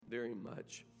very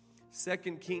much.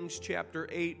 2 Kings chapter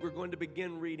 8, we're going to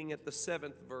begin reading at the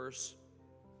 7th verse.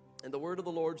 And the word of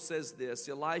the Lord says this: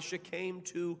 Elisha came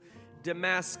to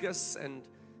Damascus, and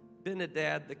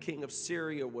Ben-hadad, the king of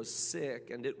Syria, was sick,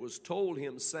 and it was told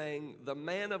him, saying, The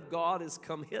man of God is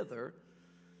come hither.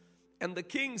 And the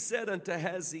king said unto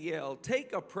Hazael,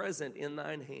 Take a present in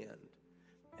thine hand,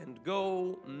 and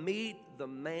go meet the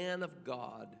man of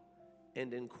God,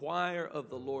 and inquire of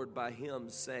the Lord by him,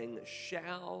 saying,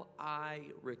 Shall I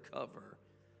recover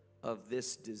of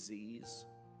this disease?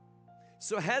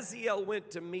 So Hazael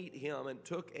went to meet him, and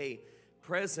took a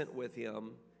present with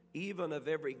him, even of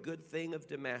every good thing of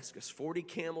Damascus, 40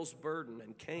 camels' burden,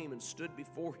 and came and stood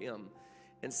before him,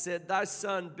 and said, Thy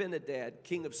son Ben-hadad,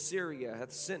 king of Syria,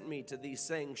 hath sent me to thee,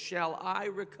 saying, Shall I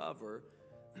recover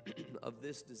of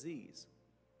this disease?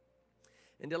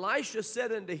 And Elisha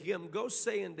said unto him, Go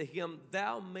say unto him,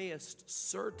 Thou mayest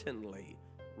certainly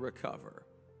recover.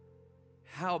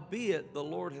 Howbeit the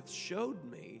Lord hath showed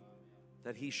me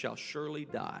that he shall surely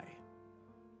die.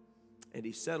 And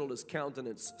he settled his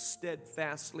countenance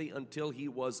steadfastly until he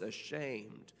was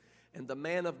ashamed. And the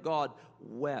man of God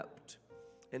wept.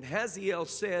 And Hazael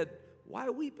said, Why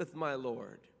weepeth my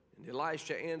Lord? And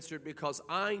Elisha answered, Because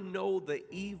I know the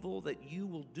evil that you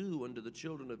will do unto the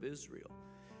children of Israel.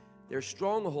 Their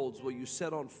strongholds will you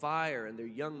set on fire, and their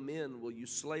young men will you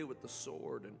slay with the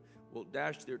sword, and will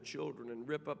dash their children, and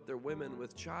rip up their women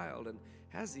with child. And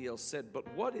Hazael said,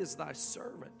 But what is thy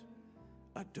servant?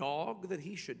 A dog, that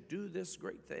he should do this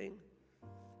great thing?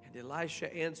 And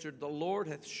Elisha answered, The Lord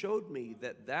hath showed me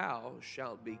that thou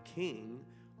shalt be king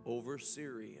over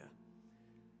Syria.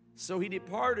 So he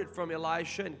departed from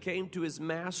Elisha and came to his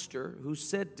master, who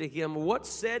said to him, What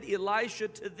said Elisha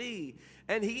to thee?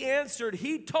 And he answered,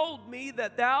 He told me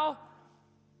that thou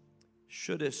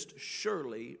shouldest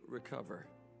surely recover.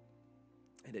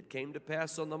 And it came to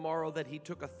pass on the morrow that he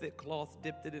took a thick cloth,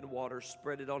 dipped it in water,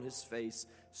 spread it on his face,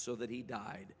 so that he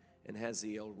died, and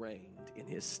Hazael reigned in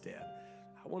his stead.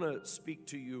 I want to speak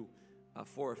to you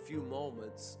for a few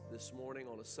moments this morning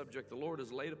on a subject the Lord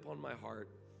has laid upon my heart,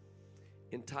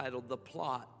 entitled, The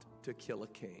Plot to Kill a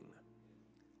King.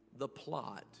 The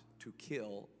Plot to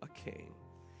Kill a King.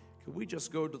 Could we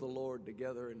just go to the Lord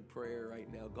together in prayer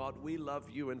right now? God, we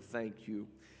love you and thank you.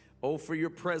 Oh, for your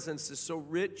presence is so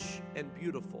rich and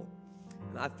beautiful.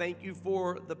 And I thank you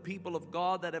for the people of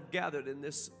God that have gathered in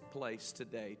this place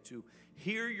today to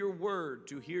hear your word,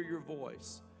 to hear your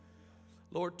voice.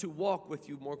 Lord, to walk with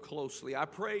you more closely. I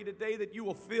pray today that you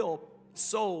will fill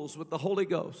souls with the Holy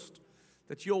Ghost,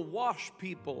 that you'll wash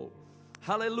people,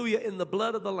 hallelujah, in the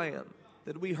blood of the Lamb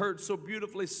that we heard so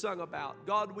beautifully sung about.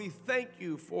 God, we thank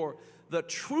you for the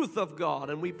truth of God,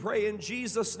 and we pray in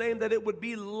Jesus' name that it would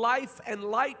be life and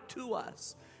light to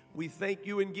us. We thank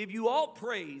you and give you all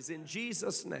praise in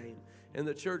Jesus' name. And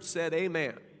the church said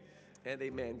amen and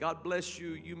amen. God bless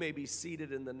you. You may be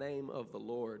seated in the name of the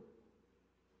Lord.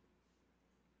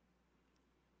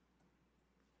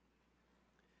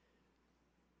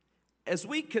 As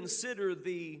we consider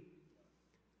the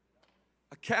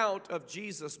account of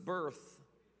Jesus' birth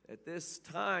at this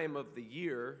time of the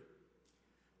year,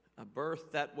 a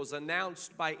birth that was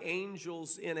announced by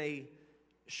angels in a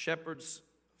shepherd's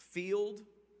field,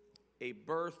 a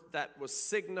birth that was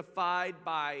signified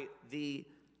by the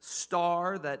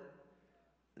star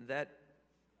that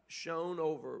shone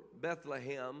over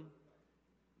Bethlehem,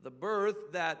 the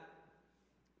birth that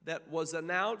was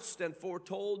announced and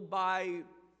foretold by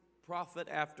prophet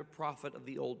after prophet of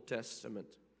the Old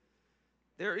Testament.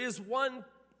 There is one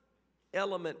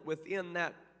element within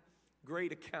that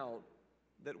great account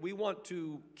that we want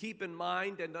to keep in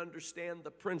mind and understand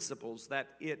the principles that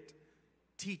it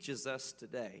teaches us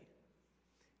today.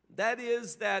 That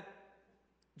is that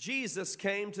Jesus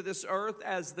came to this earth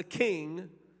as the King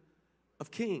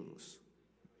of Kings,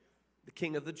 the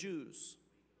King of the Jews,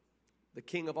 the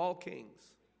King of all kings.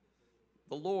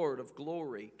 The Lord of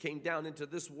glory came down into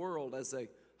this world as a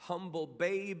humble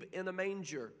babe in a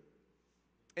manger.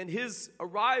 And his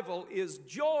arrival is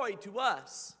joy to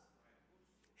us.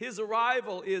 His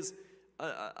arrival is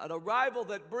an arrival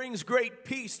that brings great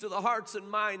peace to the hearts and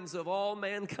minds of all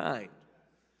mankind.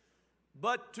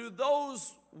 But to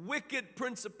those wicked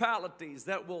principalities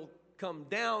that will come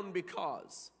down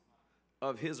because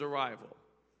of his arrival,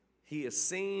 he is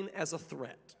seen as a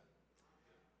threat.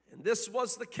 And this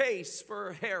was the case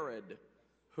for Herod,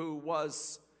 who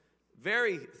was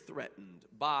very threatened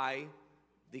by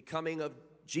the coming of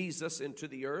Jesus into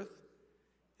the earth.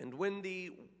 And when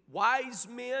the wise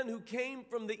men who came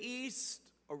from the east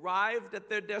arrived at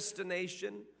their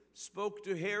destination, spoke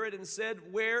to Herod and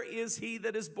said, Where is he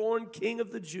that is born King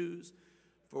of the Jews?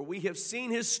 for we have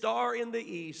seen his star in the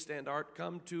east and art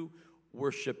come to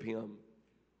worship him."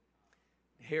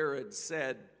 Herod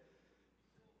said,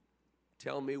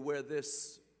 "Tell me where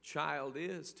this child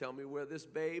is. Tell me where this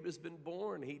babe has been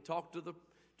born." He talked to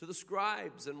the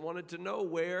scribes and wanted to know,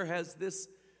 where has this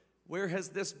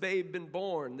babe been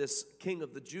born, this king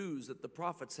of the Jews that the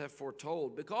prophets have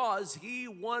foretold, because he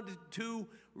wanted to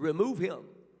remove him.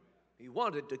 He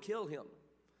wanted to kill him.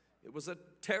 It was a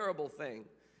terrible thing.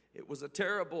 It was a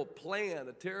terrible plan,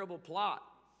 a terrible plot.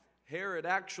 Herod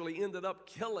actually ended up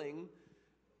killing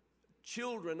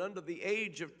children under the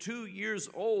age of 2 years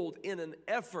old in an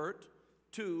effort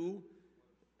to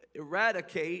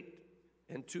eradicate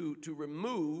and to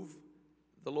remove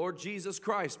the Lord Jesus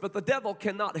Christ. But the devil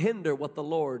cannot hinder what the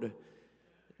Lord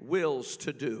wills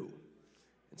to do.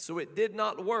 And so it did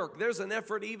not work. There's an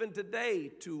effort even today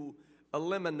to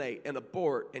eliminate and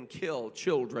abort and kill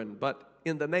children. But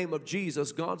in the name of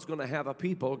Jesus, God's going to have a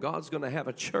people. God's going to have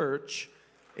a church.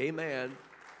 Amen.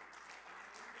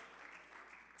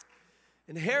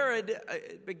 And Herod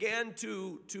began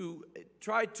to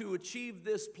try to achieve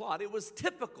this plot. It was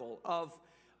typical of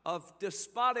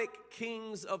despotic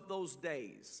kings of those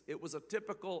days. It was a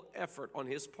typical effort on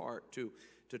his part to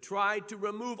try to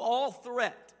remove all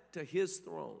threat to his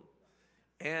throne.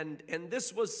 And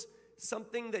this was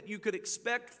something that you could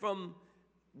expect from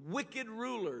wicked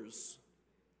rulers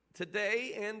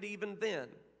today and even then.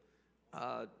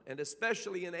 And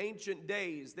especially in ancient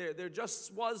days, there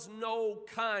just was no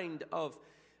kind of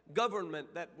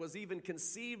government that was even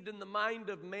conceived in the mind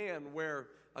of man, where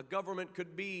a government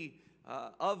could be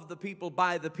of the people,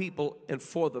 by the people, and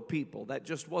for the people. That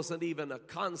just wasn't even a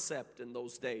concept in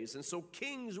those days. And so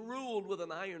kings ruled with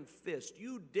an iron fist.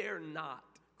 You dare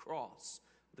not cross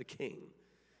the king.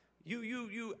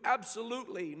 You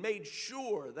absolutely made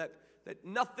sure that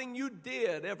nothing you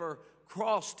did ever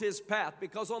crossed his path,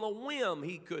 because on a whim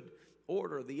he could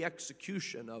order the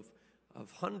execution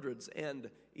of hundreds and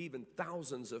even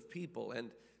thousands of people.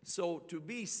 And so to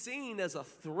be seen as a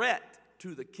threat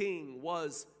to the king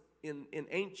was in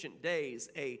ancient days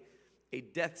a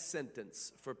death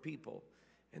sentence for people.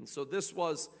 And so this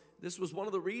was one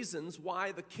of the reasons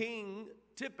why the king,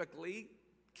 typically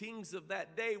kings of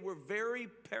that day, were very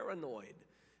paranoid.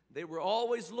 They were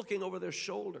always looking over their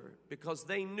shoulder because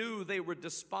they knew they were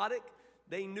despotic.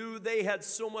 They knew they had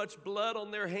so much blood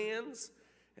on their hands,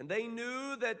 and they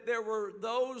knew that there were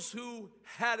those who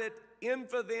had it in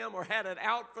for them or had it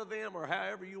out for them, or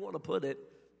however you want to put it.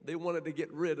 They wanted to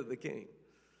get rid of the king.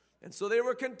 And so they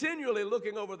were continually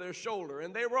looking over their shoulder,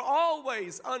 and they were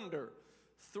always under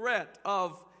threat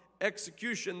of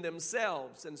execution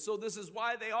themselves. And so this is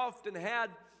why they often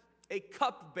had a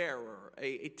cupbearer,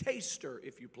 a taster,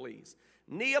 if you please.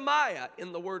 Nehemiah,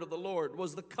 in the word of the Lord,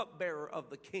 was the cupbearer of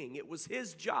the king. It was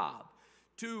his job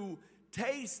to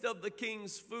taste of the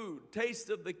king's food, taste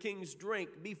of the king's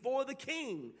drink, before the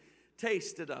king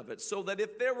tasted of it, so that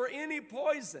if there were any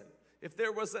poison, if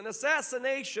there was an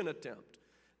assassination attempt,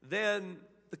 then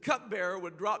the cupbearer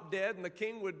would drop dead, and the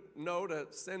king would know to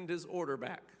send his order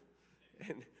back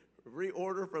and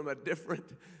reorder from a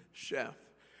different chef.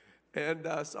 And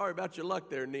sorry about your luck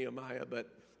there, Nehemiah, but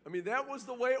I mean, that was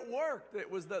the way it worked. It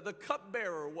was the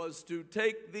cupbearer was to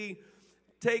take the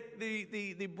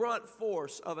brunt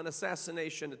force of an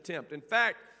assassination attempt. In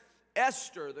fact,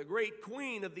 Esther, the great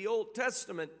queen of the Old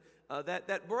Testament,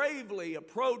 that bravely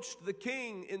approached the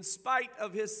king in spite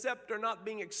of his scepter not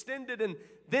being extended, and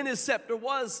then his scepter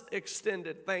was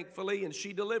extended, thankfully, and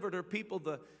she delivered her people,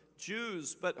 the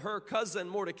Jews. But her cousin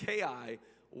Mordecai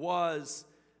was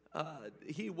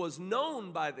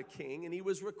known by the king, and he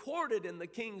was recorded in the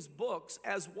king's books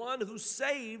as one who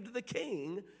saved the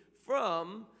king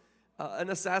from an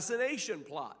assassination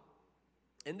plot.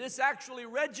 And this actually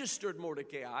registered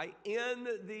Mordecai in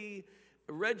the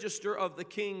register of the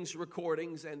king's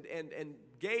recordings, and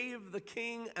gave the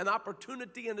king an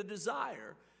opportunity and a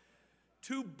desire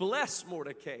to bless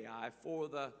Mordecai for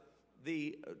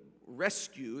the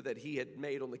rescue that he had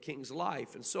made on the king's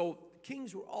life. And so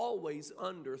kings were always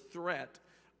under threat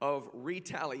of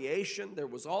retaliation. There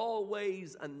was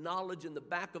always a knowledge in the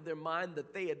back of their mind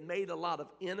that they had made a lot of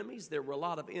enemies. There were a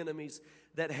lot of enemies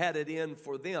that had it in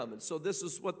for them. And so this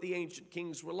is what the ancient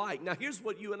kings were like. Now here's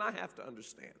what you and I have to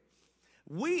understand.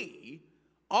 We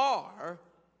are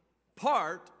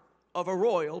part of a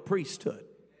royal priesthood.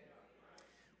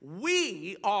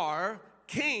 We are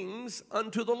kings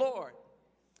unto the Lord.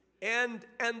 And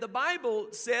the Bible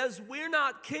says we're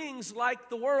not kings like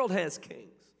the world has kings.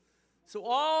 So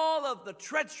all of the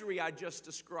treachery I just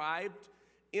described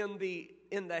in the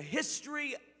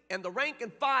history and the rank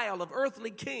and file of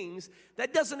earthly kings,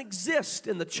 that doesn't exist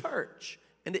in the church.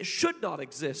 And it should not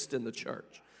exist in the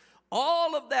church.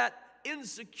 All of that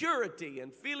insecurity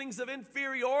and feelings of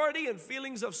inferiority and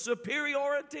feelings of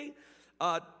superiority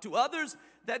to others,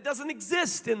 that doesn't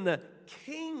exist in the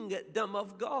kingdom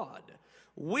of God.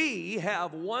 We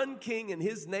have one king, and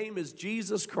his name is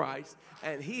Jesus Christ,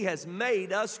 and he has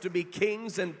made us to be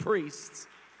kings and priests.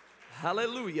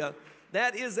 Hallelujah.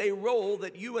 That is a role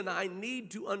that you and I need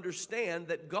to understand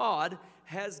that God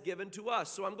has given to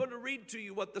us. So I'm going to read to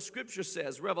you what the scripture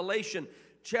says. Revelation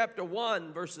chapter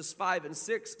 1, verses 5 and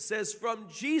 6 says, "From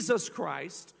Jesus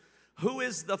Christ, who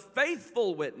is the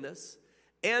faithful witness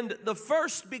and the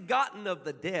first begotten of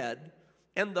the dead,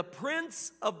 and the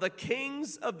prince of the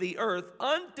kings of the earth,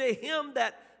 unto him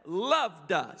that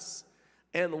loved us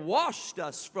and washed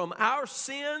us from our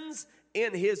sins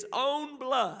in his own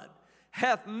blood,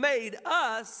 hath made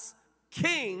us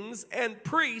kings and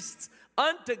priests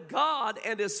unto God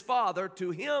and his Father.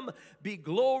 To him be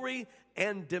glory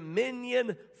and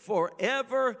dominion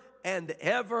forever and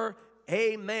ever.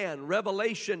 Amen."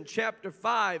 Revelation chapter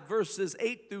 5, verses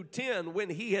 8 through 10,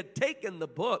 "When he had taken the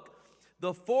book,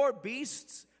 the 4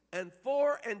 beasts and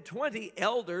 24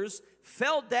 elders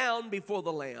fell down before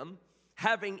the Lamb,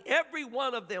 having every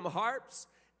one of them harps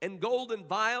and golden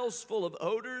vials full of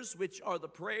odors, which are the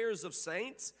prayers of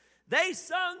saints. They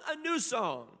sung a new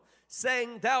song,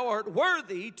 saying, Thou art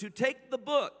worthy to take the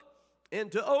book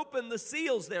and to open the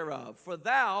seals thereof, for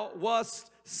thou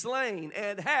wast slain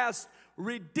and hast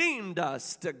redeemed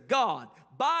us to God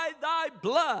by thy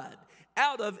blood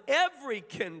out of every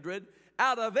kindred,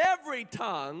 out of every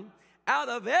tongue, out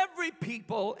of every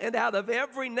people, and out of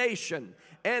every nation,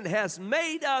 and has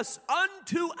made us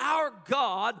unto our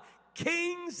God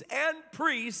kings and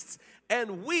priests,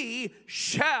 and we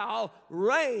shall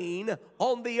reign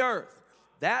on the earth."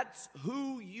 That's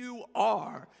who you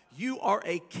are. You are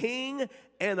a king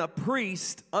and a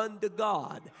priest unto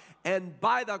God. And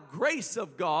by the grace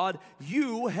of God,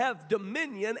 you have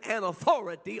dominion and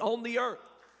authority on the earth.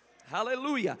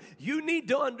 Hallelujah. You need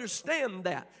to understand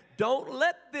that. Don't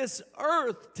let this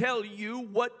earth tell you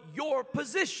what your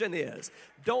position is.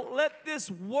 Don't let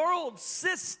this world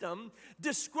system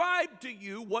describe to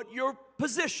you what your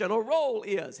position or role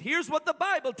is. Here's what the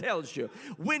Bible tells you.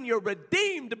 When you're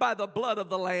redeemed by the blood of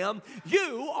the Lamb,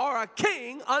 you are a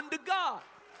king unto God.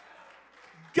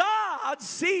 God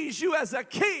sees you as a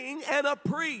king and a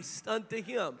priest unto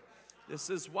him. This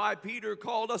is why Peter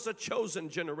called us a chosen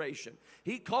generation.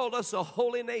 He called us a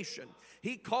holy nation.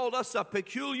 He called us a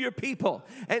peculiar people.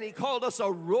 And he called us a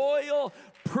royal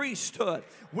priesthood.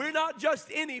 We're not just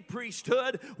any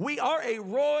priesthood. We are a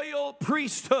royal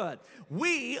priesthood.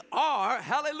 We are,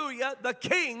 hallelujah, the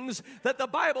kings that the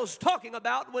Bible's talking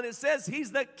about when it says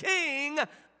he's the King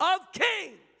of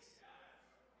kings.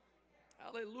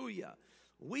 Hallelujah.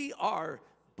 We are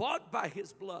bought by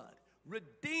his blood,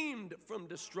 redeemed from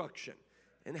destruction.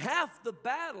 And half the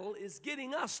battle is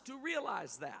getting us to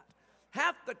realize that.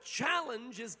 Half the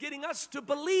challenge is getting us to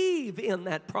believe in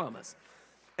that promise.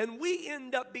 And we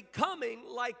end up becoming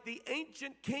like the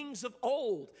ancient kings of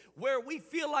old, where we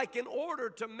feel like in order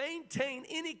to maintain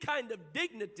any kind of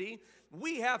dignity,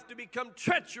 we have to become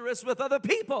treacherous with other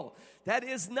people. That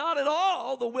is not at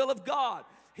all the will of God.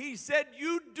 He said,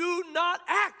 you do not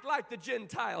act like the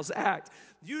Gentiles act.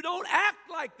 You don't act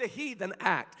like the heathen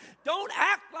act. Don't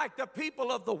act like the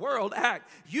people of the world act.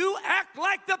 You act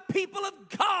like the people of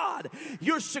God.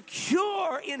 You're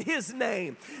secure in his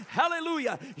name.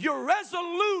 Hallelujah. You're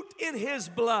resolute in his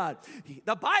blood.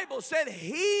 The Bible said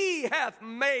he hath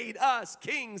made us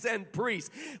kings and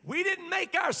priests. We didn't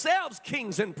make ourselves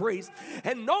kings and priests,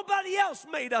 and nobody else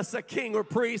made us a king or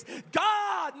priest.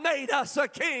 God made us a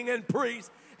king and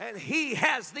priest, and he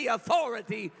has the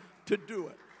authority to do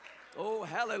it. Oh,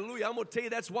 hallelujah. I'm going to tell you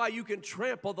that's why you can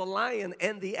trample the lion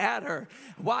and the adder.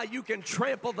 Why you can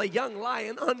trample the young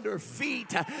lion under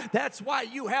feet. That's why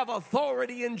you have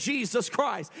authority in Jesus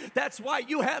Christ. That's why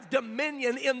you have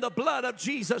dominion in the blood of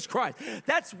Jesus Christ.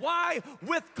 That's why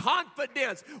with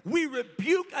confidence we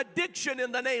rebuke addiction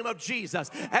in the name of Jesus.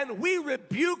 And we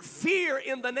rebuke fear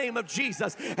in the name of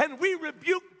Jesus. And we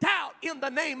rebuke doubt in the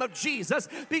name of Jesus,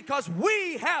 because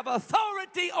we have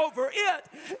authority over it.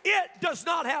 It does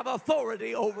not have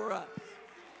authority over us.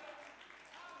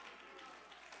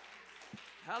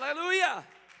 Hallelujah.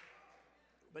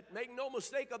 But make no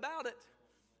mistake about it,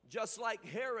 just like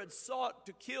Herod sought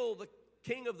to kill the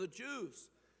king of the Jews,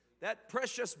 that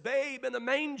precious babe in the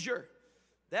manger,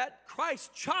 that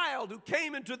Christ child who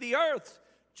came into the earth,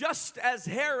 just as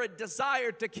Herod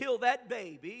desired to kill that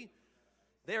baby,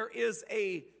 there is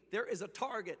a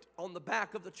target on the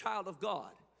back of the child of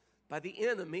God by the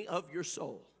enemy of your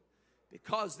soul.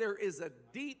 because there is a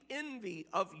deep envy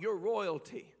of your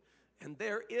royalty, and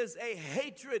there is a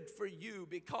hatred for you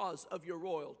because of your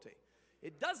royalty.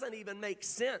 It doesn't even make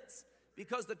sense,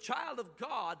 because the child of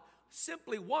God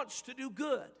simply wants to do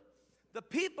good. The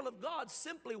people of God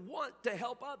simply want to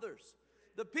help others.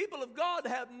 The people of God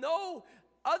have no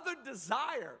other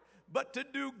desire but to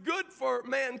do good for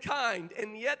mankind,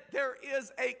 and yet there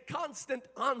is a constant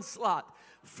onslaught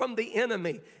from the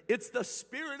enemy. It's the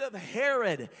spirit of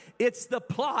Herod. It's the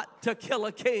plot to kill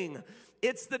a king.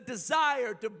 It's the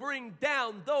desire to bring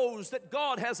down those that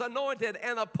God has anointed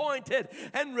and appointed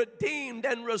and redeemed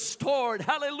and restored.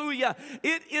 Hallelujah.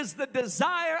 It is the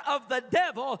desire of the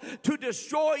devil to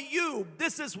destroy you.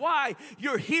 This is why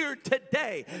you're here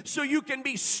today, so you can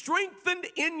be strengthened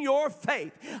in your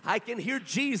faith. I can hear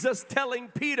Jesus telling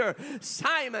Peter,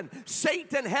 Simon,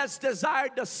 Satan has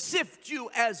desired to sift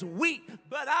you as wheat,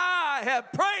 but I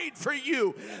have prayed for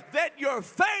you that your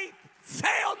faith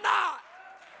fail not.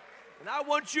 And I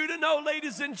want you to know,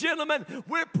 ladies and gentlemen,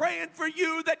 we're praying for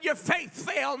you that your faith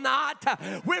fail not.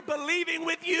 We're believing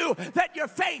with you that your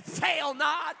faith fail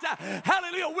not.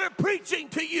 Hallelujah. We're preaching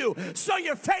to you so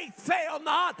your faith fail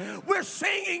not. We're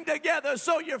singing together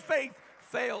so your faith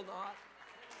fail not.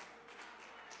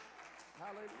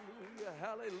 Hallelujah.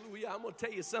 Hallelujah. I'm going to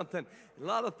tell you something. A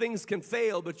lot of things can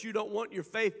fail, but you don't want your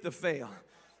faith to fail.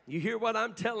 You hear what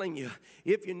I'm telling you?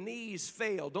 If your knees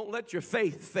fail, don't let your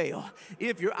faith fail.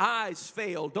 If your eyes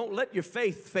fail, don't let your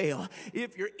faith fail.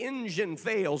 If your engine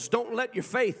fails, don't let your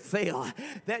faith fail.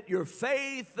 That your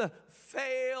faith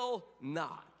fail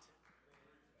not.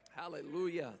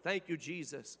 Hallelujah. Thank you,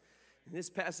 Jesus. In this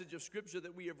passage of Scripture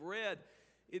that we have read,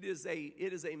 it is a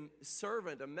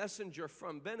servant, a messenger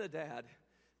from Benhadad,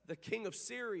 the king of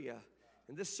Syria.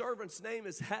 And this servant's name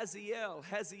is Hazael.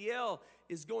 Hazael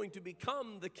is going to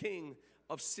become the king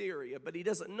of Syria, but he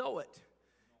doesn't know it.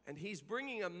 And he's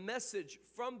bringing a message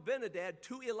from Benhadad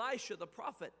to Elisha the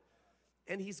prophet.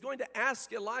 And he's going to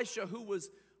ask Elisha, who was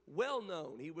well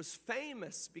known. He was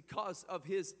famous because of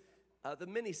his the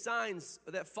many signs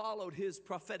that followed his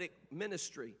prophetic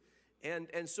ministry.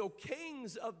 And so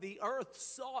kings of the earth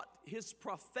sought his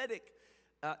prophetic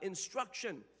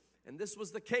instruction. And this was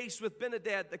the case with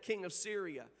Benhadad, the king of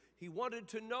Syria. He wanted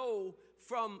to know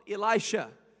from Elisha,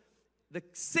 the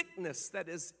sickness that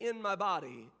is in my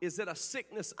body, is it a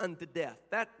sickness unto death?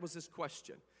 That was his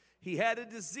question. He had a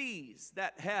disease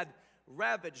that had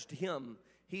ravaged him.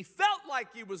 He felt like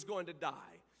he was going to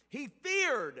die. He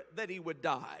feared that he would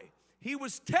die. He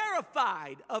was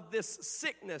terrified of this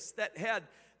sickness that had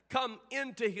come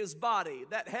into his body,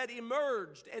 that had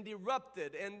emerged and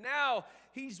erupted, and now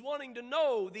he's wanting to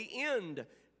know the end.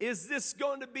 Is this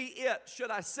going to be it? Should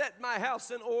I set my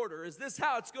house in order? Is this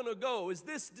how it's going to go? Is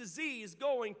this disease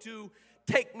going to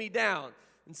take me down?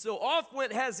 And so off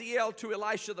went Hazael to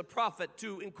Elisha the prophet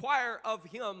to inquire of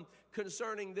him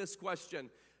concerning this question.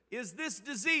 Is this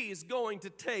disease going to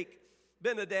take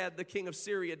Benhadad, the king of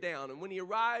Syria, down? And when he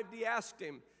arrived, he asked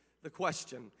him the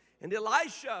question. And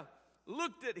Elisha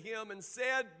looked at him and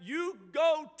said, you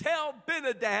go tell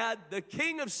Benhadad, the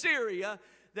king of Syria,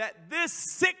 that this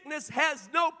sickness has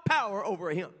no power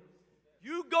over him.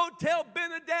 You go tell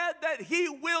Benhadad that he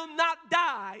will not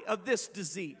die of this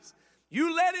disease.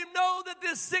 You let him know that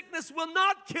this sickness will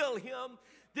not kill him.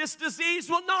 This disease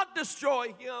will not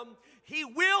destroy him. He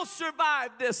will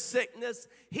survive this sickness.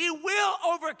 He will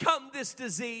overcome this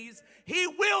disease. He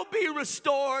will be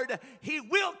restored. He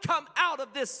will come out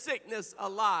of this sickness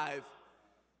alive.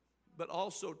 But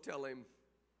also tell him,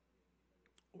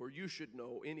 or you should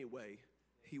know anyway,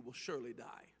 he will surely die.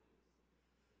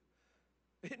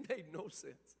 It made no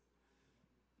sense.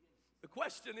 The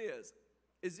question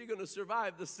is he going to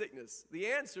survive the sickness? The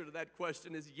answer to that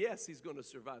question is yes, he's going to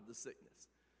survive the sickness.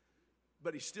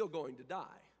 But he's still going to die.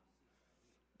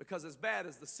 Because as bad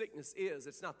as the sickness is,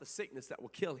 it's not the sickness that will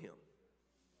kill him.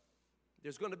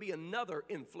 There's going to be another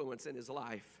influence in his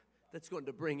life that's going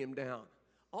to bring him down.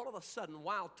 All of a sudden,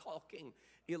 while talking,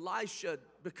 Elisha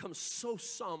becomes so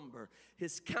somber.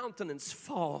 His countenance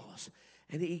falls.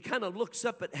 And he kind of looks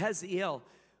up at Hazael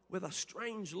with a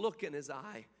strange look in his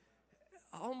eye.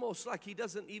 Almost like he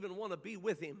doesn't even want to be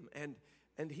with him. And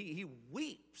he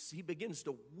weeps. He begins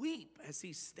to weep as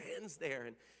he stands there.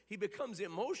 And he becomes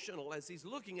emotional as he's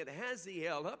looking at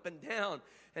Hazael up and down.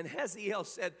 And Hazael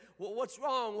said, well, what's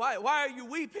wrong? Why are you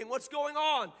weeping? What's going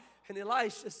on? And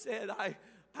Elisha said,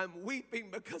 I'm weeping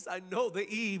because I know the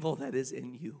evil that is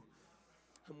in you.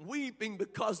 I'm weeping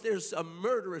because there's a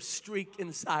murderous streak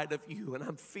inside of you, and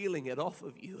I'm feeling it off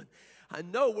of you. And I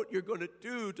know what you're going to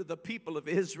do to the people of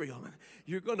Israel.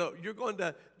 You're going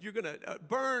to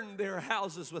burn their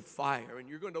houses with fire, and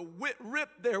you're going to rip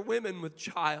their women with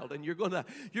child, and you're going to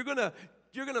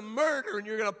murder, and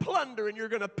you're going to plunder, and you're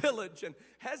going to pillage. And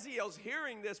Hazael's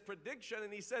hearing this prediction,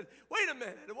 and he said, wait a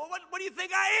minute, what do you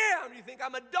think I am? You think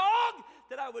I'm a dog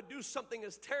that I would do something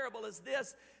as terrible as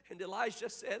this? And Elijah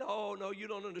said, oh, no, you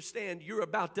don't understand. You're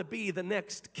about to be the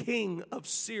next king of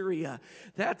Syria.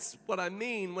 That's what I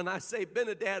mean when I say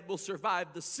Ben-Hadad will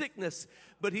survive the sickness,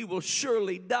 but he will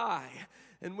surely die.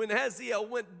 And when Hazael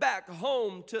went back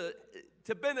home to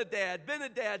Ben-Hadad,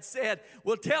 Ben-Hadad said,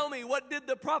 well, tell me, what did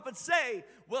the prophet say?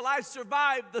 Will I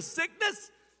survive the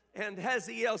sickness? And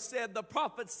Hazael said, the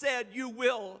prophet said, you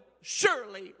will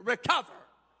surely recover.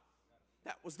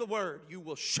 That was the word. You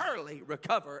will surely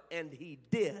recover. And he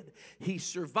did. He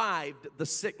survived the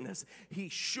sickness. He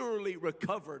surely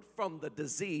recovered from the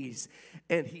disease.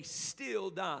 And he still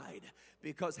died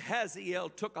because Hazael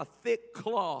took a thick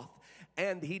cloth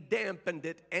and he dampened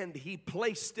it and he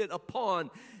placed it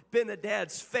upon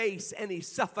Ben-Hadad's face, and he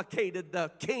suffocated the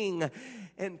king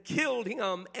and killed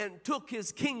him and took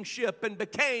his kingship and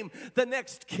became the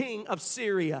next king of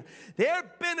Syria. There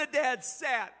Ben-Hadad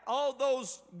sat all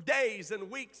those days and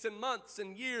weeks and months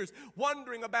and years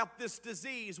wondering about this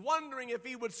disease, wondering if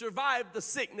he would survive the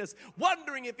sickness,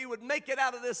 wondering if he would make it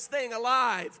out of this thing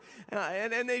alive.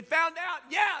 And they found out,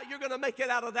 yeah, you're going to make it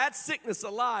out of that sickness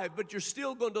alive, but you're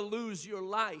still going to lose your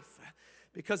life.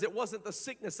 Because it wasn't the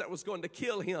sickness that was going to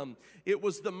kill him. It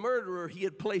was the murderer he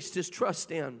had placed his trust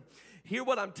in. Hear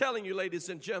what I'm telling you, ladies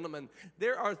and gentlemen.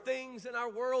 There are things in our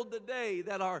world today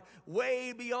that are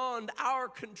way beyond our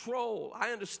control.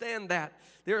 I understand that.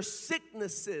 There are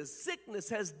sicknesses. Sickness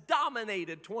has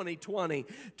dominated 2020.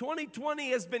 2020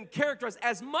 has been characterized,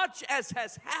 as much as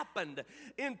has happened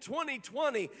in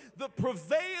 2020, the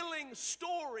prevailing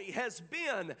story has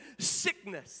been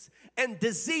sickness and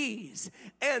disease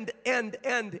and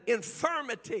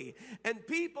infirmity. And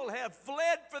people have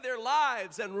fled for their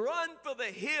lives and run for the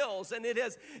hills. And it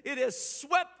has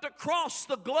swept across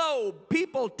the globe,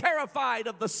 people terrified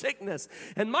of the sickness.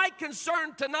 And my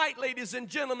concern tonight, ladies and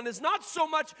gentlemen, is not so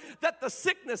much that the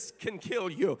sickness can kill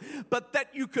you, but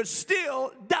that you could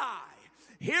still die.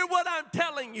 Hear what I'm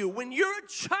telling you. When you're a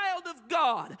child of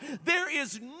God, there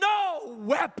is no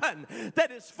weapon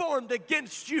that is formed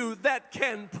against you that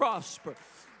can prosper.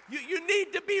 You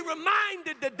need to be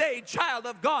reminded today, child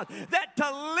of God, that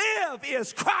to live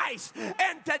is Christ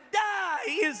and to die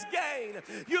is gain.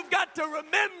 You've got to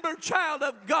remember, child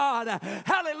of God,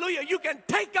 hallelujah, you can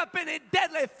take up any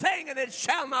deadly thing and it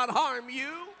shall not harm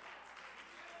you.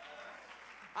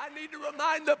 I need to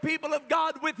remind the people of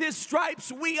God, with his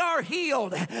stripes we are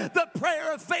healed. The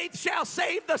prayer of faith shall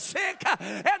save the sick,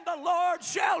 and the Lord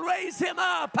shall raise him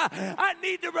up. I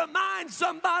need to remind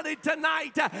somebody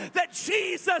tonight that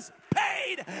Jesus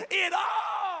paid it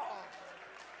all.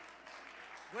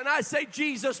 When I say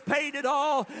Jesus paid it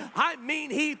all, I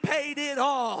mean he paid it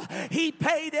all. He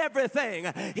paid everything.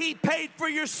 He paid for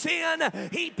your sin.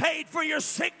 He paid for your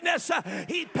sickness.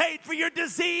 He paid for your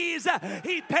disease.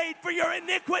 He paid for your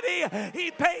iniquity. He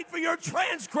paid for your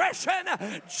transgression.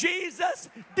 Jesus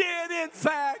did, in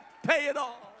fact, pay it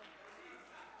all.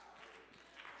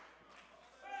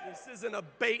 This isn't a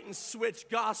bait and switch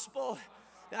gospel.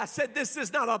 I said this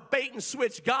is not a bait and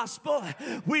switch gospel.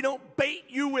 We don't bait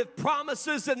you with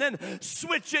promises and then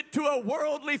switch it to a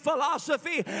worldly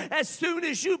philosophy. As soon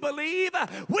as you believe,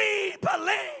 we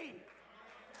believe.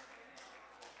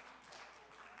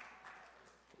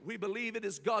 We believe it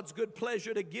is God's good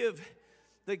pleasure to give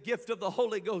the gift of the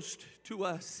Holy Ghost to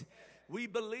us. We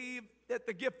believe that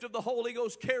the gift of the Holy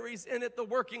Ghost carries in it the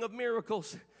working of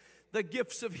miracles, the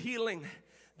gifts of healing,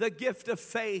 the gift of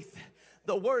faith,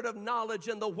 the word of knowledge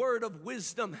and the word of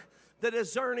wisdom, the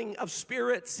discerning of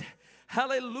spirits.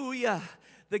 Hallelujah.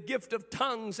 The gift of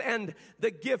tongues and the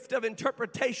gift of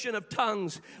interpretation of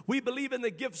tongues. We believe in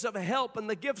the gifts of help and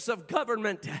the gifts of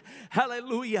government.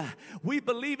 Hallelujah. We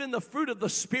believe in the fruit of the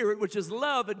Spirit, which is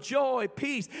love and joy,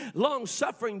 peace,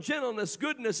 long-suffering, gentleness,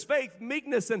 goodness, faith,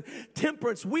 meekness, and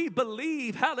temperance. We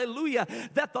believe, hallelujah,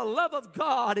 that the love of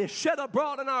God is shed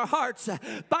abroad in our hearts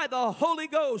by the Holy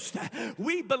Ghost.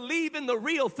 We believe in the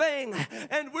real thing,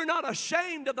 and we're not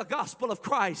ashamed of the gospel of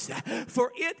Christ,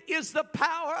 for it is the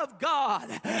power of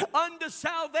God unto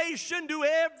salvation to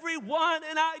everyone,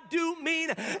 and I do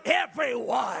mean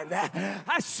everyone.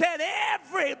 I said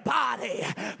everybody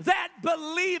that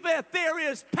believeth. There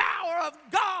is power of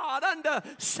God unto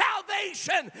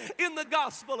salvation in the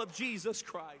gospel of Jesus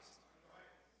Christ.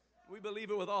 We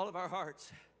believe it with all of our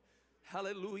hearts.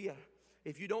 Hallelujah.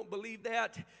 If you don't believe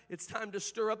that, it's time to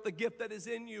stir up the gift that is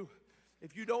in you.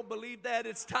 If you don't believe that,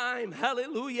 it's time,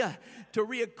 hallelujah, to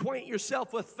reacquaint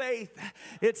yourself with faith.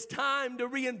 It's time to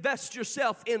reinvest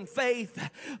yourself in faith.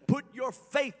 Put your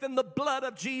faith in the blood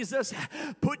of Jesus.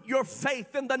 Put your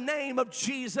faith in the name of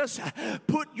Jesus.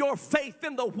 Put your faith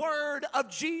in the word of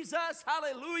Jesus.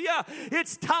 Hallelujah.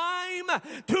 It's time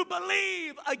to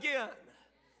believe again.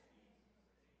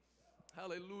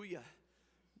 Hallelujah.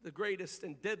 The greatest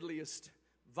and deadliest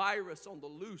virus on the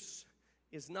loose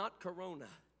is not corona.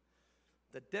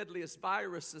 The deadliest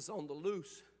viruses on the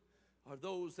loose are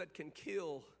those that can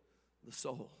kill the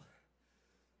soul.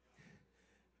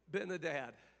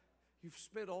 Benadad, you've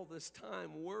spent all this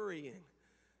time worrying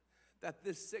that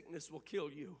this sickness will kill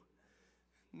you.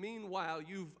 Meanwhile,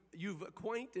 you've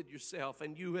acquainted yourself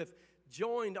and you have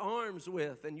joined arms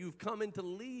with and you've come into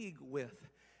league with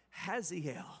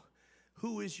Hazael,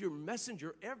 who is your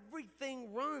messenger.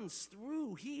 Everything runs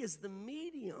through. He is the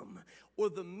medium or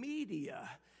the media.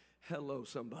 Hello,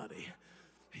 somebody.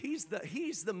 He's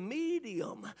the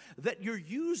medium that you're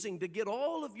using to get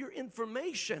all of your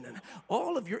information. And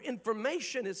all of your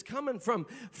information is coming from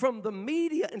the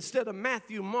media instead of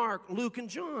Matthew, Mark, Luke, and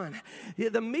John.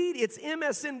 The media, it's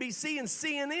MSNBC and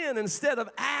CNN instead of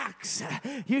Acts.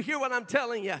 You hear what I'm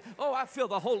telling you? Oh, I feel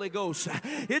the Holy Ghost.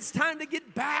 It's time to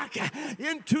get back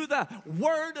into the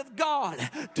Word of God.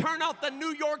 Turn off the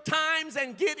New York Times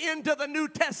and get into the New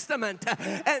Testament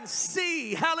and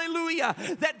see, hallelujah,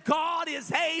 that God is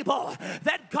able,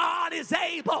 that God is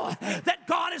able, that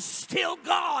God is still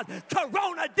God.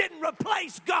 Corona didn't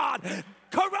replace God.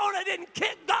 Corona didn't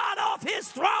kick God off his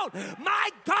throne. My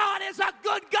God is a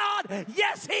good God.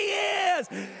 Yes, he is.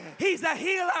 He's the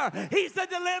healer. He's the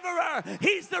deliverer.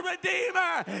 He's the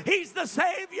redeemer. He's the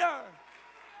savior.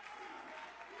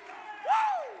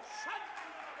 Woo!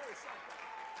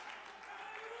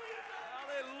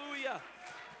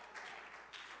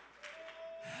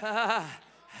 Hallelujah.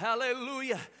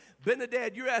 Hallelujah.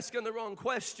 Benadad, you're asking the wrong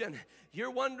question. You're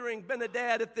wondering,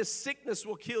 Benadad, if this sickness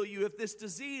will kill you, if this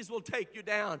disease will take you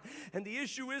down. And the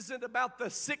issue isn't about the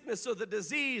sickness or the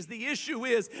disease. The issue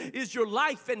is your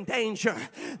life in danger?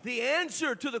 The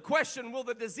answer to the question, will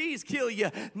the disease kill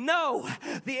you? No.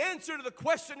 The answer to the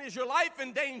question, is your life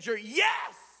in danger?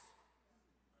 Yes.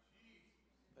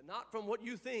 But not from what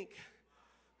you think.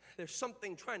 There's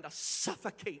something trying to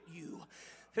suffocate you.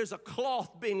 There's a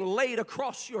cloth being laid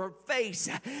across your face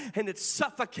and it's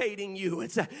suffocating you.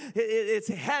 It's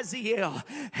Hazael.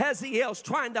 Hazael's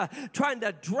trying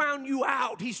to drown you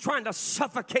out. He's trying to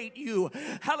suffocate you.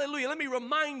 Hallelujah. Let me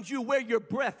remind you where your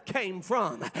breath came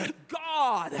from.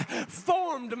 God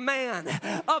formed man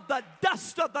of the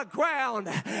dust of the ground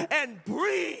and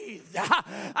breathed.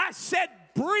 I said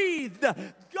breathed.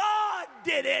 God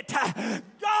did it.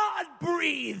 God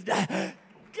breathed.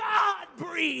 God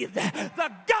breathed. The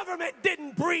government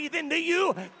didn't breathe into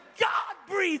you. God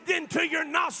breathed into your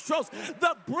nostrils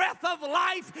the breath of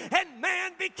life, and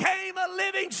man became a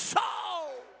living soul.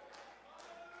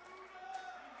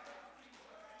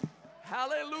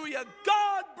 Hallelujah.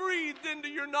 God breathed into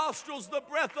your nostrils the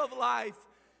breath of life,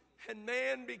 and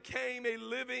man became a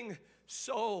living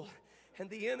soul. And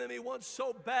the enemy wants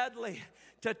so badly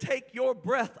to take your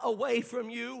breath away from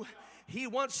you. He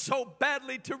wants so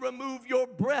badly to remove your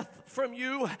breath from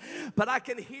you. But I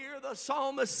can hear the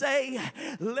psalmist say,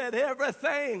 let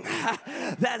everything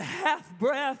that hath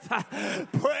breath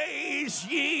praise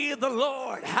ye the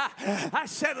Lord. I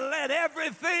said, let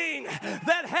everything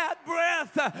that hath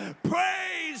breath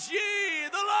praise ye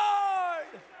the Lord.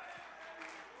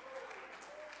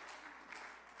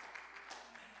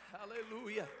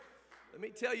 Hallelujah. Let me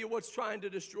tell you what's trying to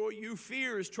destroy you.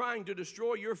 Fear is trying to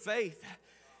destroy your faith.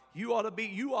 You ought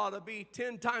to be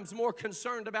 10 times more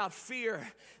concerned about fear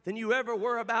than you ever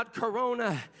were about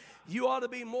corona. You ought to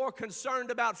be more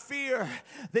concerned about fear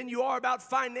than you are about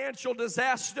financial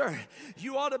disaster.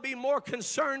 You ought to be more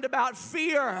concerned about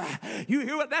fear. You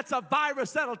hear what? That's a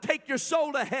virus that'll take your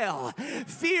soul to hell.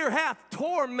 Fear hath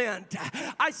torment.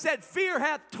 I said fear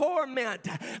hath torment.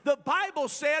 The Bible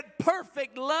said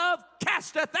perfect love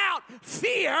casteth out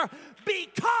fear,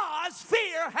 because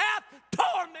fear hath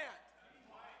torment.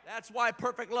 That's why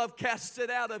perfect love casts it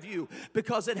out of you,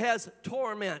 because it has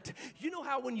torment. You know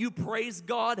how when you praise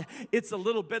God, it's a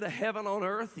little bit of heaven on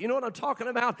earth? You know what I'm talking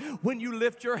about? When you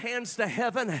lift your hands to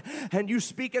heaven and you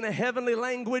speak in a heavenly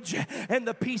language and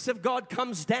the peace of God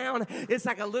comes down, it's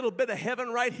like a little bit of heaven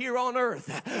right here on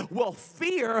earth. Well,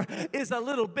 fear is a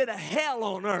little bit of hell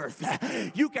on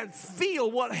earth. You can feel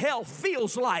what hell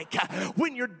feels like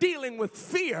when you're dealing with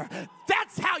fear.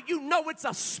 That's how you know it's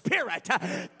a spirit.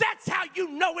 That's how you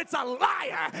know it's a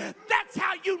liar. That's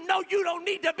how you know you don't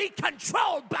need to be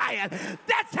controlled by it.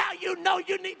 That's how you know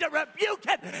you need to rebuke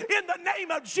it in the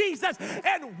name of Jesus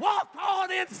and walk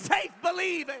on in faith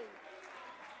believing.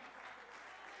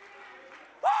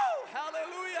 Woo!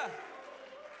 Hallelujah.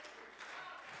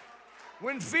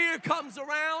 When fear comes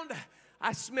around,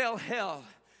 I smell hell.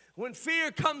 When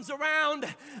fear comes around,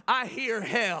 I hear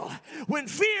hell. When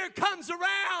fear comes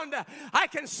around, I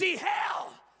can see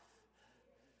hell.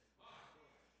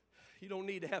 You don't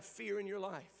need to have fear in your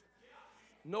life.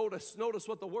 Notice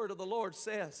what the word of the Lord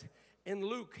says in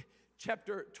Luke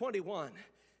chapter 21.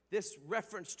 This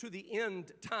reference to the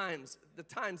end times, the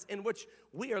times in which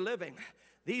we are living.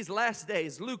 These last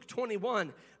days, Luke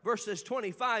 21, verses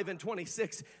 25 and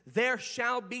 26. There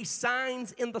shall be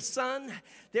signs in the sun,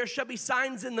 there shall be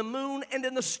signs in the moon and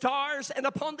in the stars and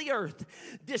upon the earth.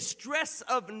 Distress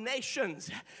of nations.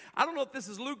 I don't know if this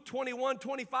is Luke 21,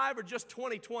 25 or just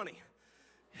 2020.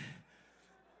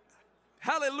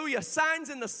 Hallelujah.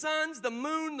 Signs in the suns, the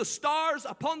moon, the stars,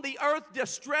 upon the earth,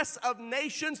 distress of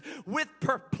nations with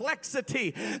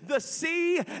perplexity. The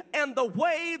sea and the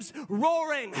waves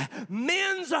roaring.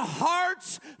 Men's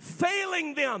hearts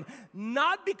failing them.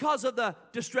 Not because of the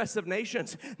distress of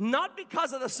nations. Not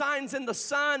because of the signs in the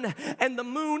sun and the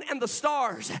moon and the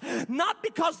stars. Not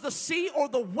because the sea or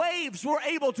the waves were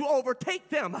able to overtake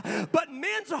them. But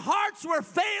men's hearts were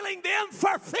failing them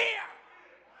for fear.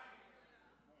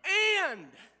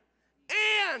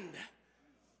 And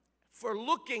for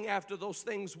looking after those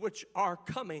things which are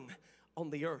coming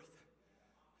on the earth.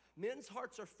 Men's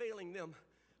hearts are failing them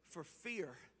for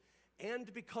fear,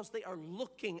 and because they are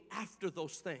looking after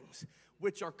those things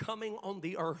which are coming on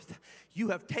the earth. You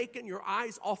have taken your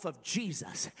eyes off of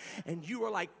Jesus, and you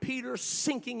are like Peter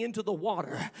sinking into the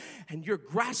water, and you're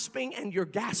grasping and you're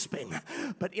gasping.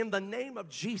 But in the name of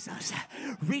Jesus,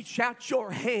 reach out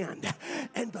your hand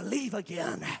and believe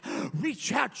again.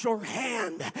 Reach out your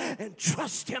hand and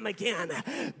trust him again.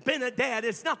 Benadad,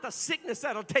 it's not the sickness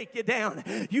that'll take you down.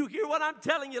 You hear what I'm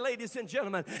telling you, ladies and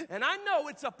gentlemen? And I know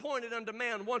it's appointed unto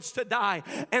man once to die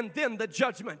and then the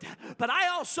judgment. But I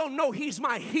also know he's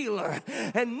my healer,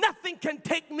 and nothing can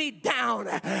take me down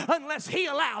unless he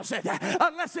allows it,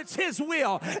 unless it's his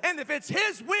will. And if it's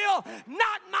his will,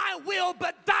 not my will,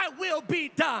 but thy will be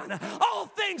done. All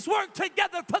things work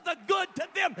together for the good to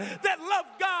them that love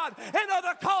God and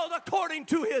are called according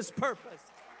to his purpose.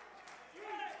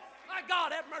 My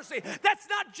God, have mercy. That's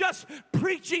not just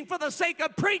preaching for the sake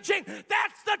of preaching.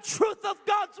 That's the truth of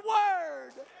God's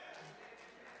word.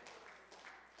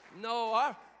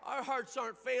 No, our hearts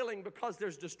aren't failing because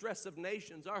there's distress of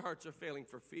nations. Our hearts are failing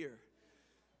for fear.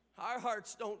 Our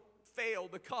hearts don't fail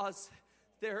because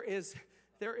there is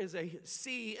a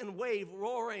sea and wave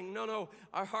roaring. No,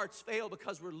 our hearts fail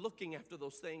because we're looking after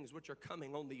those things which are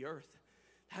coming on the earth.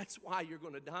 That's why you're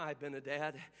going to die,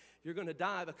 Benadad. You're going to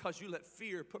die because you let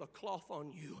fear put a cloth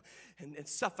on you and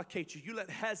suffocate you. You let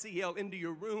Hazael into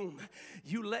your room.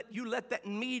 You let that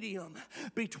medium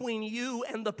between you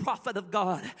and the prophet of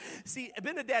God. See,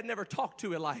 Benadad never talked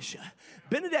to Elisha.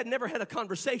 Benadad never had a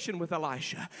conversation with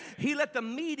Elisha. He let the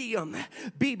medium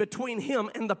be between him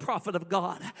and the prophet of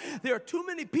God. There are too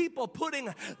many people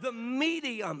putting the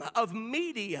medium of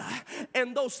media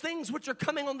and those things which are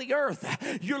coming on the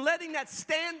earth. You're letting that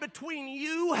stand between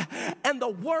you and the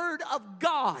word of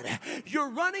God. You're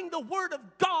running the word of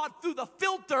God through the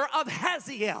filter of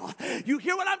Hazael. You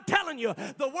hear what I'm telling you?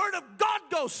 The word of God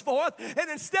goes forth, and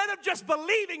instead of just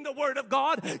believing the word of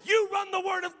God, you run the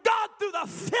word of God through the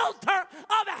filter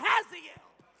of Hazael,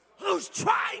 who's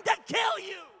trying to kill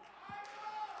you.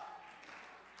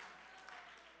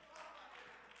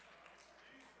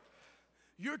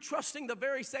 You're trusting the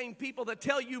very same people that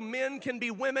tell you men can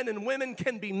be women and women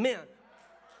can be men.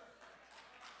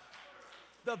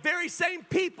 The very same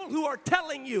people who are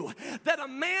telling you that a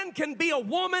man can be a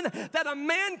woman, that a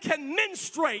man can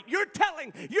menstruate. You're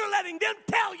letting them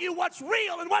tell you what's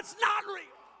real and what's not real.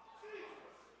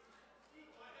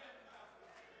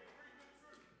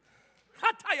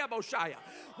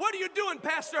 What are you doing,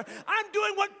 Pastor? I'm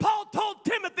doing what Paul told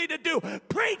Timothy to do.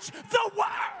 Preach the word.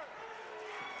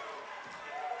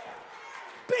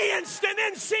 Be instant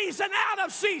in season, out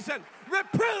of season.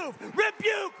 reprove,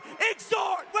 rebuke,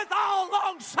 exhort with all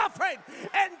long suffering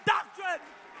and doctrine.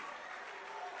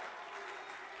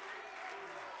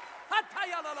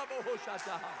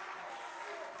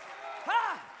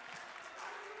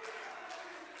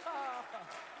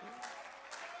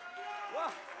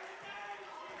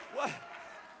 What?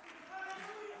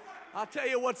 I'll tell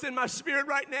you what's in my spirit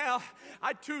right now.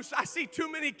 I see too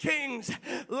many kings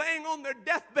laying on their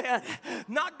deathbed,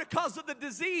 not because of the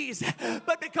disease,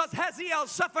 but because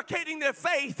Hazael's suffocating their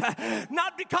faith,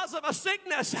 not because of a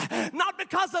sickness, not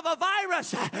because of a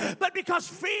virus, but because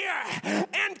fear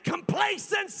and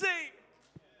complacency.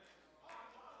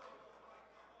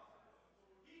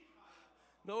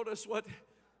 Notice what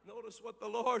the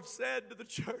Lord said to the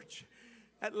church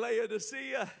at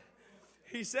Laodicea.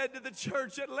 He said to the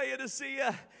church at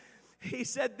Laodicea, he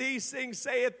said, these things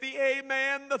saith the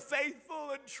Amen, the faithful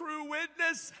and true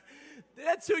witness.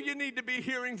 That's who you need to be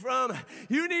hearing from.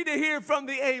 You need to hear from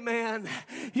the Amen.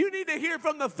 You need to hear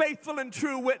from the faithful and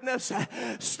true witness.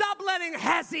 Stop letting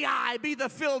Hazael be the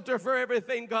filter for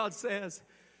everything God says.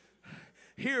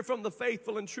 Hear from the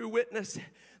faithful and true witness,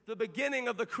 the beginning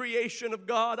of the creation of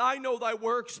God. I know thy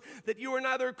works, that you are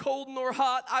neither cold nor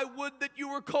hot. I would that you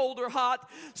were cold or hot.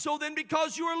 So then,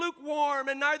 because you are lukewarm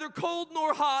and neither cold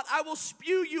nor hot, I will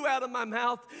spew you out of my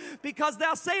mouth. Because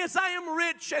thou sayest, I am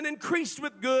rich and increased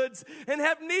with goods, and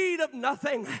have need of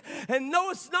nothing, and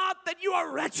knowest not that you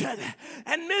are wretched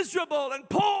and miserable and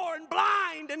poor and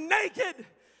blind and naked.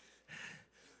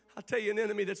 I'll tell you an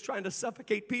enemy that's trying to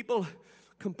suffocate people: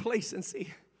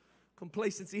 complacency.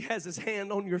 Complacency has his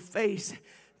hand on your face,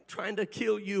 trying to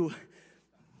kill you,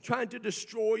 trying to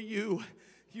destroy you.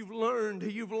 You've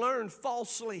learned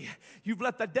falsely. You've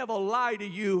let the devil lie to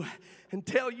you and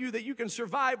tell you that you can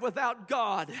survive without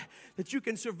God, that you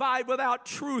can survive without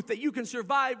truth, that you can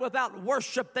survive without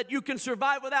worship, that you can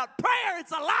survive without prayer.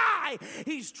 It's a lie.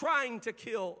 He's trying to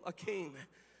kill a king.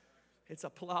 It's a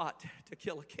plot to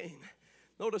kill a king.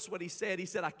 Notice what he said. He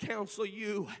said, I counsel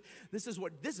you. This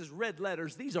is red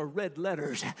letters. These are red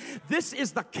letters. This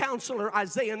is the counselor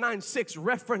Isaiah 9:6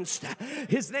 referenced.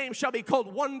 His name shall be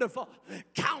called Wonderful,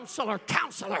 Counselor,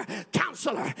 Counselor,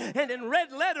 Counselor. And in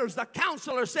red letters, the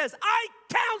counselor says, I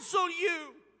counsel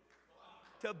you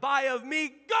to buy of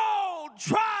me gold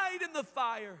tried in the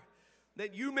fire,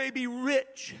 that you may be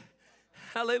rich.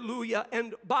 Hallelujah.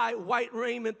 And buy white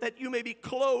raiment, that you may be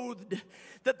clothed,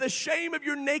 that the shame of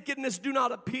your nakedness do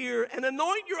not appear, and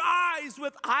anoint your eyes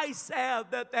with eye salve,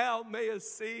 that thou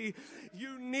mayest see.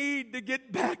 You need to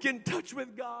get back in touch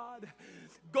with God.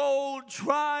 Gold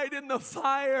tried in the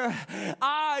fire,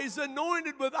 eyes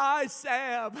anointed with eye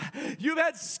salve. You've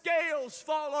had scales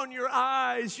fall on your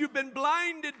eyes. You've been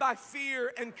blinded by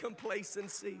fear and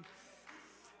complacency.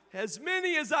 As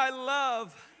many as I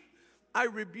love, I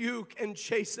rebuke and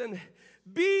chasten.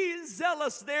 Be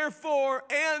zealous, therefore,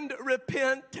 and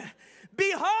repent.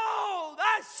 Behold,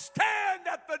 I stand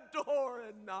at the door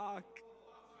and knock.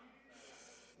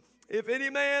 If any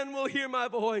man will hear my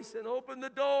voice and open the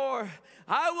door,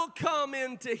 I will come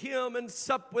into him and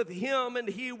sup with him and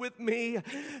he with me.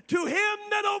 To him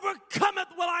that overcometh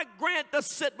will I grant to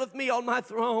sit with me on my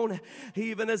throne,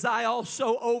 even as I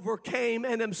also overcame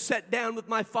and am set down with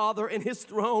my Father in his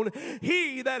throne.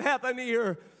 He that hath an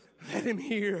ear, let him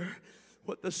hear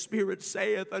what the Spirit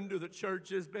saith unto the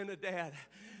churches. Benadad,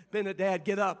 Benadad,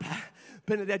 get up.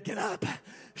 Benadad, get up.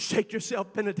 Shake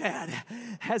yourself, Benadad.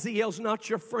 Hazael's not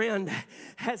your friend.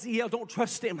 Hazael, don't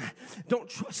trust him. Don't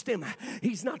trust him.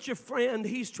 He's not your friend.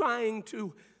 He's trying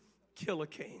to kill a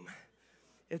king.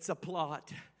 It's a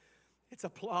plot. It's a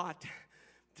plot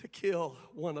to kill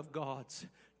one of God's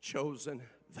chosen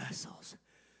vessels.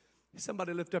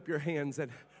 Somebody lift up your hands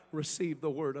and receive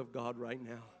the word of God right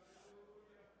now.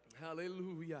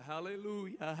 Hallelujah,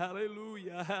 hallelujah,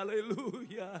 hallelujah,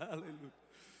 hallelujah, hallelujah.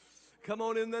 Come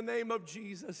on, in the name of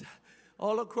Jesus.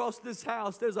 All across this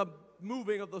house, there's a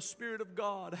moving of the Spirit of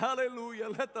God. Hallelujah.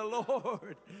 Let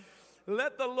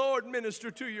the Lord minister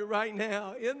to you right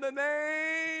now. In the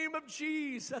name of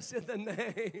Jesus, in the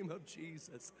name of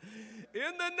Jesus.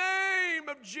 In the name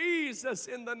of Jesus,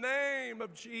 in the name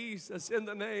of Jesus, in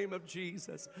the name of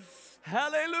Jesus.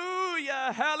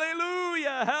 Hallelujah,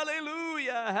 hallelujah,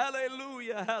 hallelujah,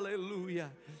 hallelujah,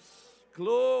 hallelujah.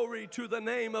 Glory to the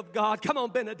name of God. Come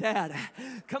on, Benadad.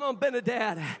 Come on,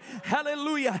 Benadad.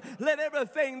 Hallelujah. Let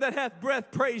everything that hath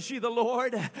breath praise ye the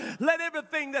Lord. Let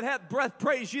everything that hath breath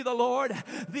praise ye the Lord.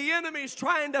 The enemy's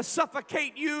trying to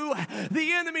suffocate you.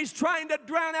 The enemy's trying to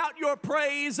drown out your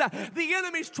praise. The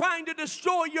enemy's trying to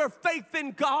destroy your faith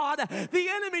in God. The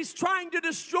enemy's trying to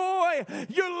destroy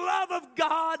your love of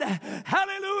God.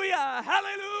 Hallelujah.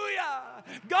 Hallelujah.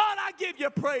 God, I give you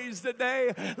praise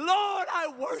today. Lord,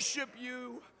 I worship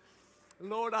you.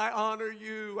 Lord, I honor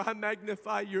you. I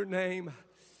magnify your name.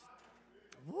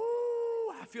 Woo,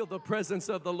 I feel the presence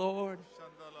of the Lord.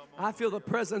 I feel the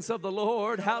presence of the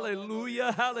Lord.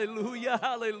 Hallelujah, hallelujah,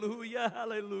 hallelujah,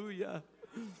 hallelujah.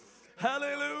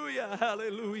 Hallelujah,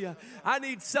 hallelujah. I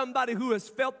need somebody who has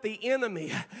felt the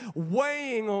enemy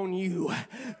weighing on you,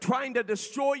 trying to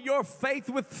destroy your faith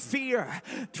with fear,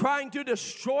 trying to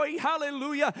destroy,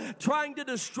 hallelujah, trying to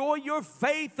destroy your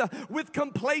faith with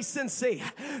complacency,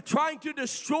 trying to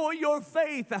destroy your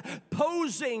faith,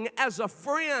 posing as a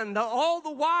friend, all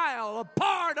the while a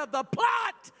part of the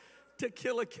plot to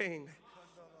kill a king.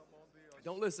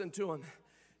 Don't listen to him.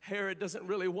 Herod doesn't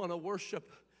really want to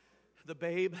worship the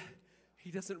babe. He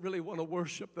doesn't really want to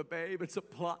worship the babe. It's a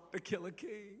plot to kill a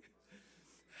king.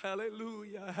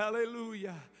 Hallelujah,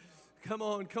 hallelujah. Come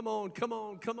on, come on, come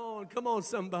on, come on, come on,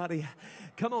 somebody.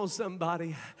 Come on,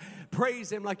 somebody.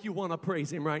 Praise him like you want to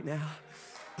praise him right now.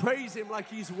 Praise him like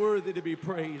he's worthy to be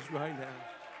praised right now.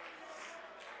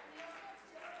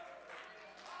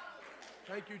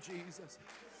 Thank you, Jesus.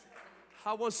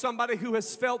 I want somebody who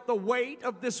has felt the weight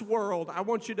of this world. I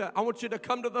want you to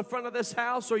come to the front of this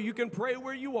house, or you can pray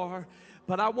where you are.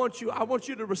 But I want you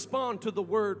to respond to the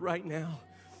word right now.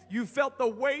 You felt the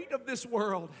weight of this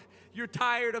world. You're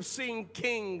tired of seeing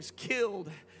kings killed.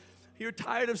 You're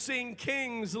tired of seeing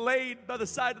kings laid by the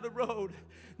side of the road.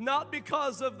 Not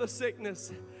because of the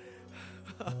sickness,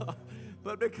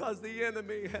 but because the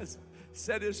enemy has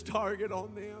set his target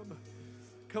on them.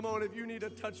 Come on, if you need a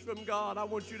touch from God, I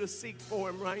want you to seek for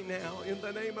him right now in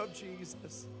the name of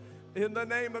Jesus. In the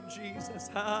name of Jesus.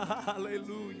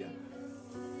 Hallelujah.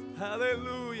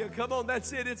 Hallelujah. Come on,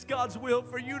 that's it. It's God's will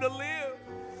for you to live.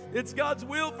 It's God's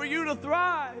will for you to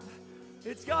thrive.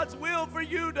 It's God's will for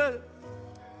you to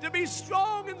be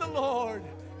strong in the Lord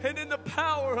and in the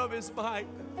power of his might.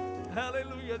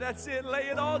 Hallelujah. That's it. Lay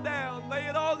it all down. Lay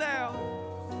it all down.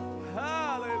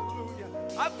 Hallelujah.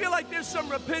 I feel like there's some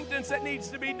repentance that needs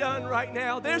to be done right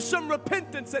now. There's some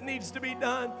repentance that needs to be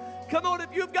done. Come on, if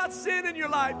you've got sin in your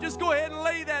life, just go ahead and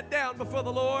lay that down before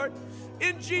the Lord.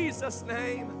 In Jesus'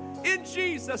 name. In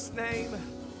Jesus' name.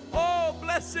 Oh,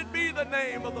 blessed be the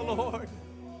name of the Lord.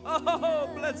 Oh,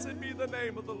 blessed be the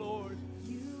name of the Lord.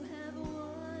 You have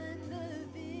won the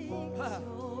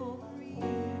victory.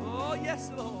 Oh, yes,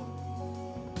 Lord.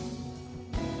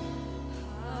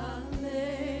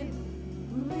 Hallelujah.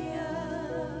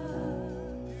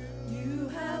 You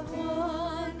have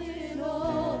won it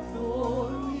all for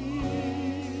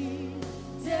me.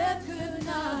 Death could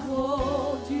not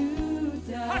hold you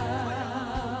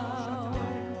down.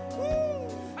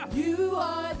 You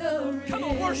are the risen Come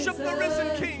on, worship the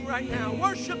risen King right now.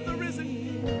 Worship the risen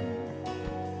King.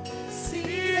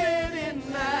 Seated in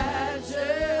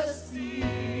majesty.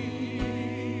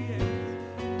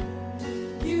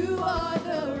 You are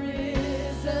the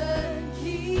risen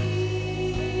King.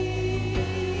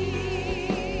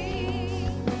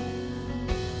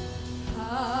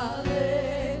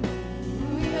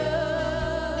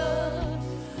 Hallelujah.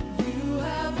 You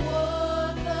have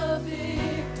won the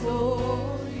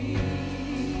victory.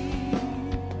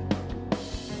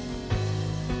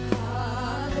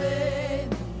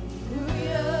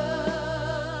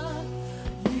 Hallelujah.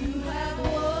 You have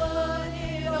won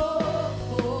it all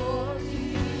for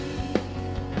me.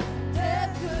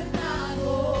 Death could not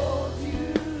hold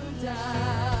you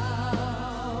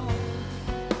down.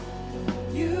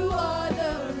 You are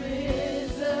the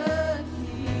risen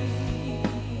King,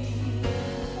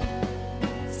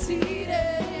 seated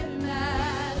in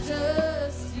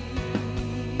majesty.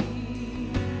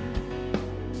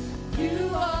 You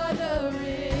are the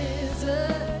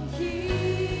risen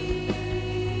King.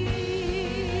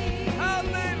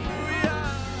 Hallelujah.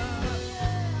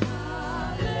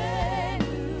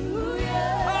 Hallelujah.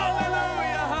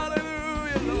 Hallelujah.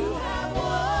 Hallelujah, You Lord. have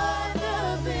won the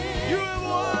You have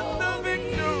won the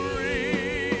victory.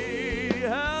 victory.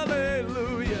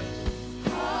 Hallelujah.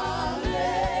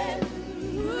 Hallelujah.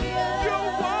 You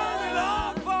won it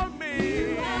all for me.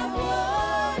 You have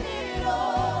won it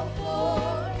all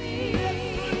for me.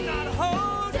 Could not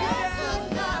hold you Death down.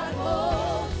 could not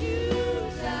hold you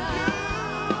down. You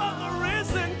are the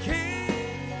risen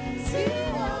King. You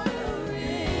are the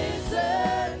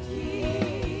risen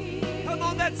King. Come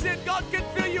on, that's it. God can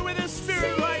fill you with his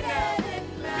spirit right now.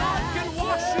 God can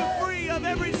wash you free of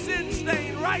every sin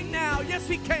stain right now. Yes,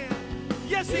 he can.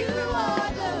 Yes, he You can.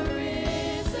 are the risen